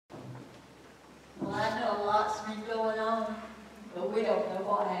Well, I know lots been going on, but we don't know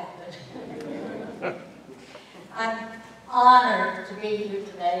what happened. I'm honored to be here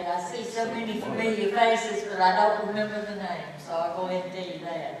today. I see so many familiar faces, but I don't remember the names, so I'll go ahead and tell you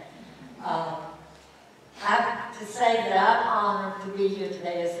that. I have to say that I'm honored to be here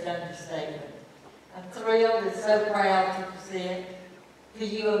today is an understatement. I'm thrilled and so proud to present to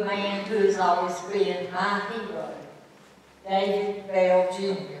you a man who has always been my hero, David Bell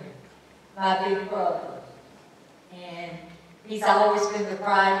Jr., my big brother. And he's always been the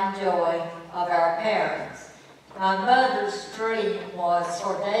pride and joy of our parents. My mother's dream was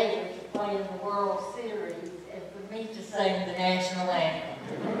for David to play in the World Series and for me to sing the national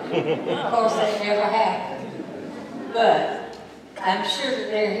anthem. Of course, that never happened. But I'm sure that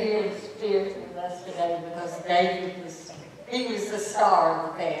they're here in spirit with us today because David was the star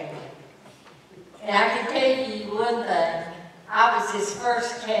of the family. And I can tell you one thing, I was his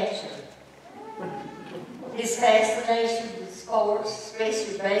first catcher. His fascination with sports,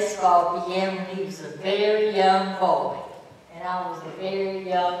 especially baseball, began when he was a very young boy, and I was a very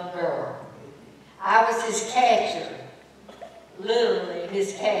young girl. I was his catcher, literally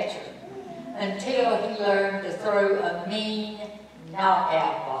his catcher, until he learned to throw a mean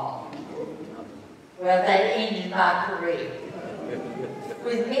knockout ball. Well, that ended my career.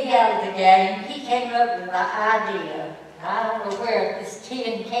 With me out of the game, he came up with the idea. I don't know where this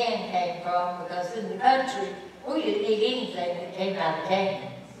tin can came from because in the country, we didn't eat anything that came out of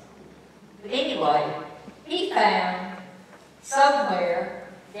cans. But anyway, he found somewhere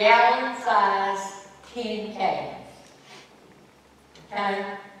gallon-sized tin cans. Okay?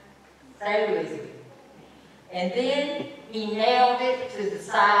 Stay with me. And then he nailed it to the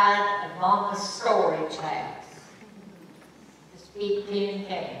side of Mama's storage house. This big tin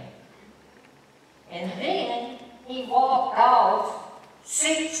can. And then he walked off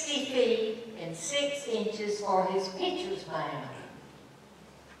 60 feet and 6 inches for his pitcher's mound.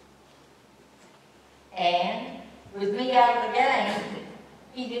 And with me out of the game,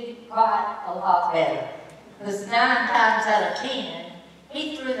 he did quite a lot better. Because 9 times out of 10,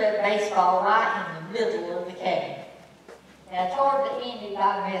 he threw that baseball right in the middle of the can. Now toward the end, it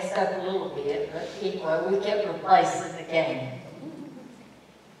got messed up a little bit, but anyway, we kept replacing the can.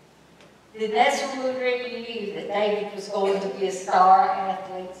 Then that's when we really knew that David was going to be a star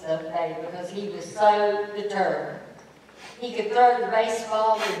athlete someday because he was so determined. He could throw the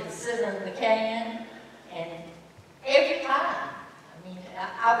baseball in the center of the can, and every time,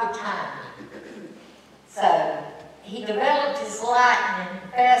 I would time it. So he developed his lightning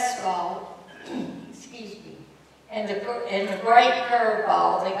fastball, excuse me, and the great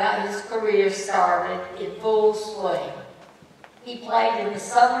curveball that got his career started in full swing. He played in the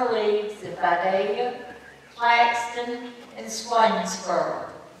summer leagues in Vidalia, Claxton, and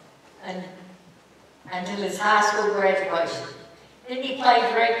Swainsboro until his high school graduation. Then he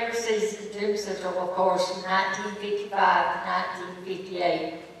played regular season Toombs, of course, from 1955 to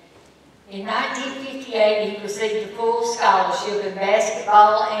 1958. In 1958, he received a full scholarship in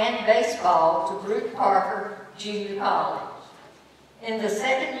basketball and baseball to Brooke Parker Junior College. In the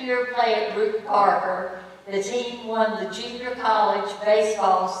second year of play at Brooke Parker, the team won the Junior College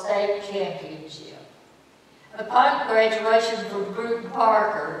Baseball State Championship. Upon graduation from Brooke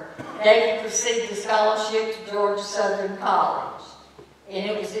Parker, David received a scholarship to Georgia Southern College.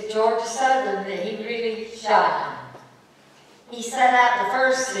 And it was at Georgia Southern that he really shined. He sat out the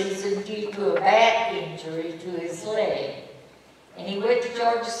first season due to a back injury to his leg. And he went to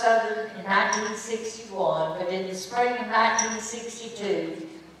Georgia Southern in 1961, but in the spring of 1962,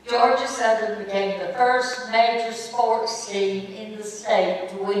 Georgia Southern became the first major sports team in the state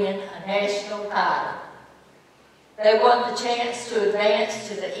to win a national title. They won the chance to advance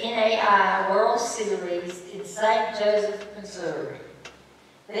to the NAI World Series in St. Joseph, Missouri.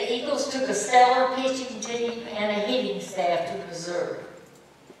 The Eagles took a stellar pitching team and a hitting staff to Missouri.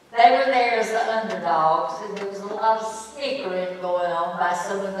 They were there as the underdogs, and there was a lot of snickering going on by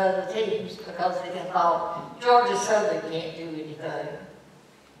some of the other teams because they thought Georgia Southern can't do anything.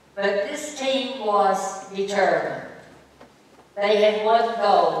 But this team was determined. They had one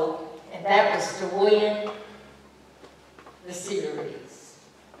goal, and that was to win the series.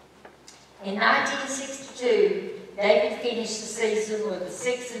 In 1962, David finished the season with a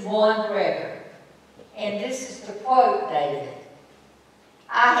 6-1 record. And this is to quote David,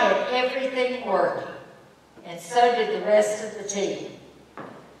 "I had everything working, and so did the rest of the team.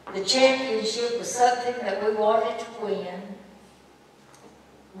 The championship was something that we wanted to win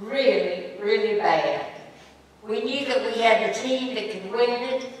really, really bad. We knew that we had the team that could win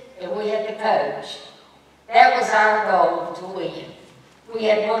it, and we had the coach. That was our goal, to win. We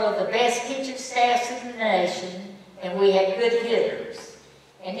had one of the best pitching staffs in the nation, and we had good hitters.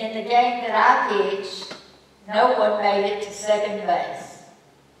 And in the game that I pitched, no one made it to second base.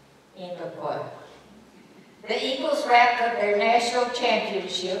 End of quote. The Eagles wrapped up their national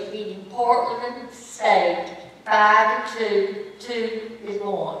championship, beating Portland State 5-2,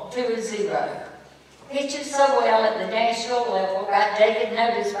 2-0. Pitching so well at the national level got David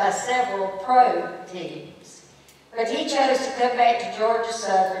noticed by several pro teams. But he chose to come back to Georgia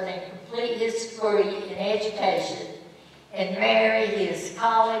Southern and complete his degree in education and marry his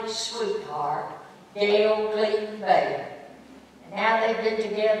college sweetheart, Dale Gleaton Baylor. And now they've been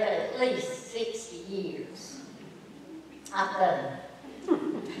together at least 60 years. I think.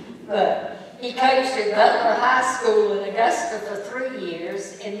 But he coached at Butler High School in Augusta for 3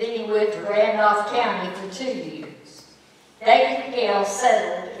 years, and then he went to Randolph County for 2 years. David and Gail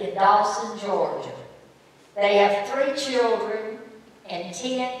settled in Dawson, Georgia. They have 3 children and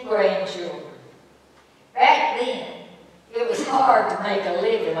 10 grandchildren. Back then, it was hard to make a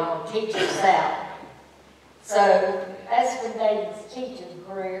living on teacher's salary. So that's when David's teaching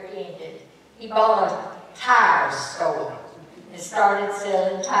career ended. He bought a tire store and started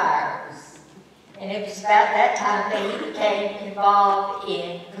selling tires. And it was about that time that he became involved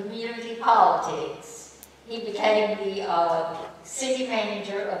in community politics. He became the city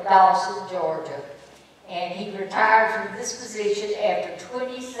manager of Dawson, Georgia. And he retired from this position after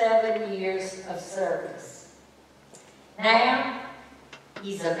 27 years of service. Now,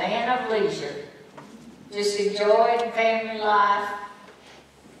 he's a man of leisure, just enjoying family life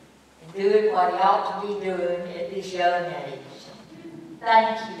and doing what he ought to be doing at this young age.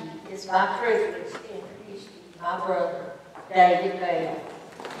 Thank you. It's my privilege to introduce you to my brother, David Bell.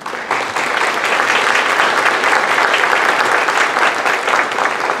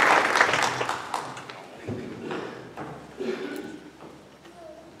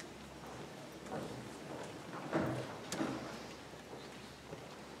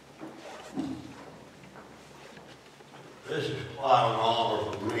 This is quite an honor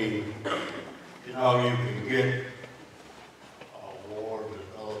for me. You know, you can get awards at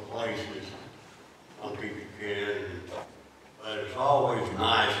other places, some people can, but it's always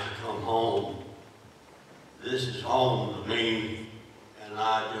nice to come home. This is home to me, and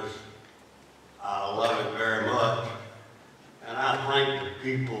I love it very much. And I thank the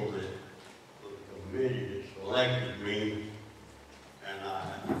people that, the committee that selected me, and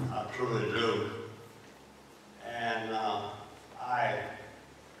I truly do. And I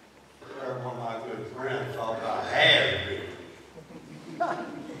heard one of my good friends talk about has-been.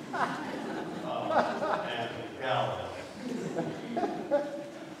 And Callaway.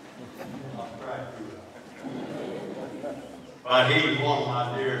 I'll try to do that. But he's one of my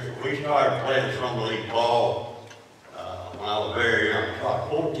dears. We started playing Summer League ball when I was very young. I was like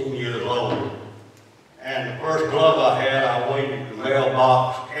 14 years old. And the first glove I had, I waited in the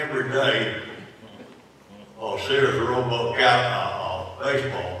mailbox every day. Oh, Sears Roebuck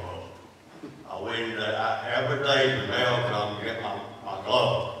baseball glove. I waited every day in the mail come to get my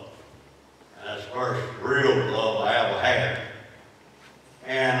glove. And that's the first real glove I ever had.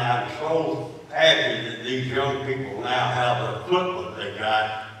 And I'm so happy that these young people now have the equipment they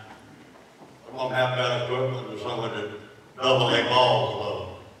got. Some of them have better equipment than some of the AA ball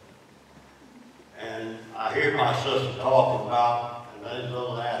clubs. And I hear my sister talking about, and these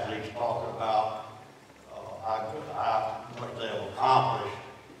other athletes talking about, what they've accomplished.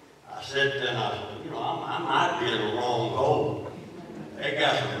 I said then, I said, you know, I might be in the wrong hole. They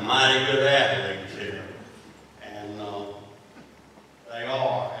got some mighty good athletes here. And they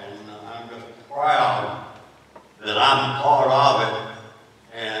are. And I'm just proud that I'm part of it.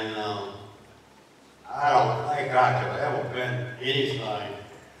 And I don't think I could ever been anything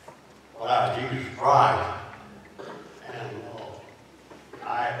without Jesus Christ. And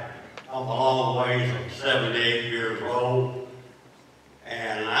I'm a long ways. I'm 78 years old,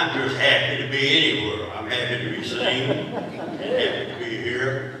 and I'm just happy to be anywhere. I'm happy to be seen, happy to be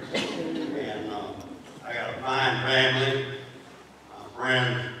here, and I got a fine family. My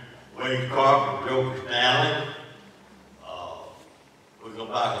friends Wade Carter, Joe Stanley. We go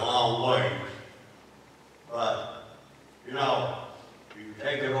back a long ways, but you know, you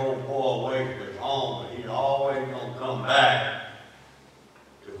take an old boy away from his home, but he's always gonna come back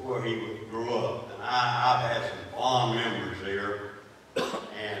to where he grew up. And I've had some fond memories here,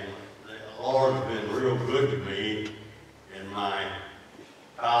 and the Lord's been real good to me in my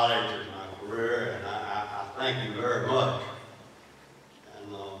college and my career, and I thank you very much. And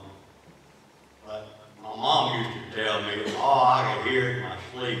but my mom used to tell me, oh, I could hear it in my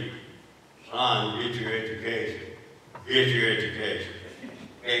sleep, son, get your education, get your education.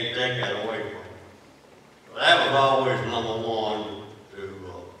 can't take that away from me. So that was always number one to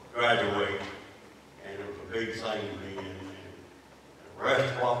graduate, and it was a big thing to me. And the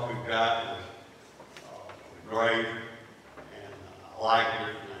rest of what we've got was great, and I liked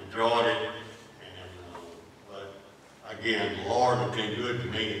it and enjoyed it. But again, the Lord has been good to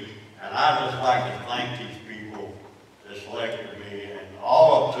me, and I just like to thank these people that selected me, and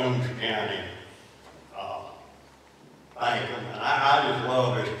all of Toombs County. Thank them, and I just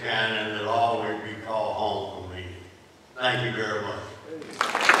love this